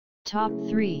Top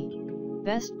 3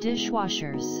 Best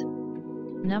Dishwashers.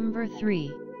 Number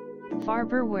 3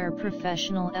 Farberware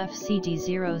Professional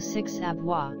FCD06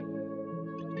 Abois.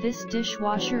 This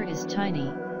dishwasher is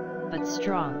tiny, but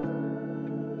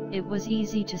strong. It was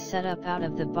easy to set up out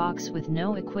of the box with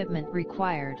no equipment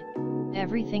required.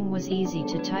 Everything was easy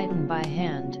to tighten by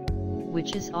hand,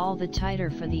 which is all the tighter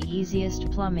for the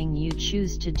easiest plumbing you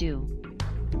choose to do.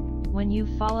 When you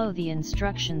follow the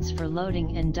instructions for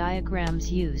loading and diagrams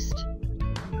used.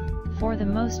 For the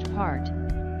most part,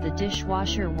 the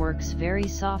dishwasher works very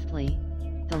softly.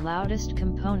 The loudest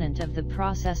component of the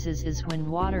processes is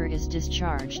when water is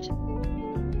discharged.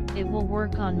 It will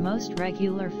work on most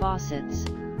regular faucets,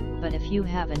 but if you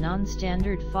have a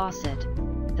non-standard faucet,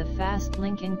 the fast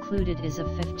link included is a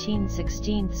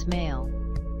 15/16 male.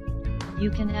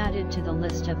 You can add it to the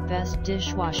list of best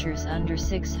dishwashers under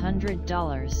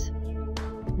 $600.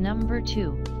 Number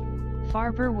 2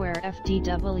 Farberware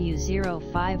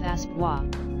FDW05 Abois.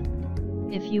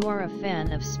 If you are a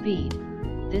fan of speed,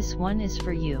 this one is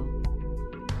for you.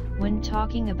 When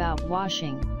talking about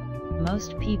washing,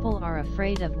 most people are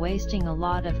afraid of wasting a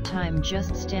lot of time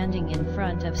just standing in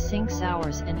front of sinks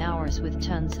hours and hours with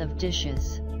tons of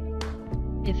dishes.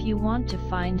 If you want to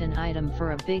find an item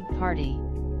for a big party,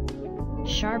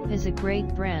 Sharp is a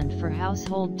great brand for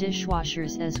household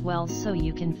dishwashers as well, so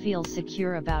you can feel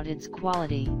secure about its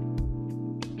quality.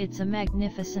 It's a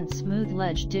magnificent smooth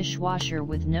ledge dishwasher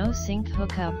with no sink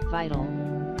hookup. Vital,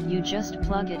 you just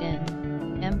plug it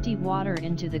in, empty water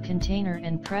into the container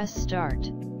and press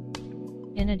start.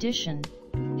 In addition,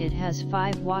 it has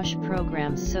 5 wash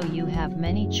programs, so you have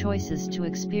many choices to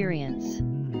experience.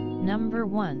 Number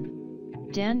 1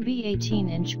 Danby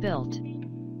 18-inch built.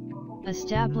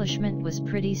 Establishment was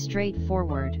pretty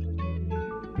straightforward.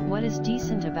 What is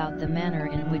decent about the manner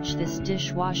in which this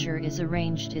dishwasher is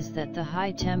arranged is that the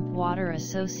high temp water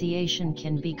association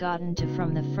can be gotten to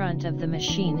from the front of the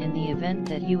machine in the event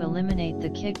that you eliminate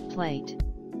the kick plate.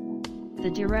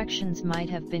 The directions might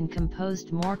have been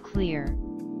composed more clear,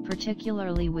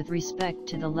 particularly with respect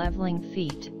to the leveling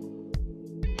feet.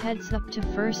 Heads up to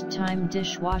first-time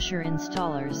dishwasher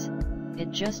installers, it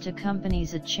just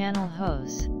accompanies a channel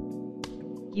hose.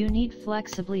 You need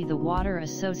flexibly the water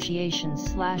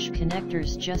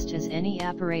association/connectors just as any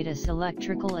apparatus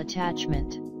electrical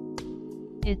attachment.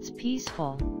 It's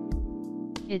peaceful.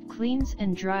 It cleans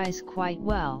and dries quite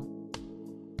well.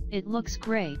 It looks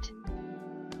great.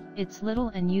 It's little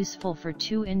and useful for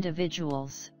 2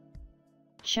 individuals.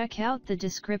 Check out the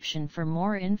description for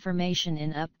more information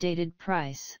in updated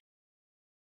price.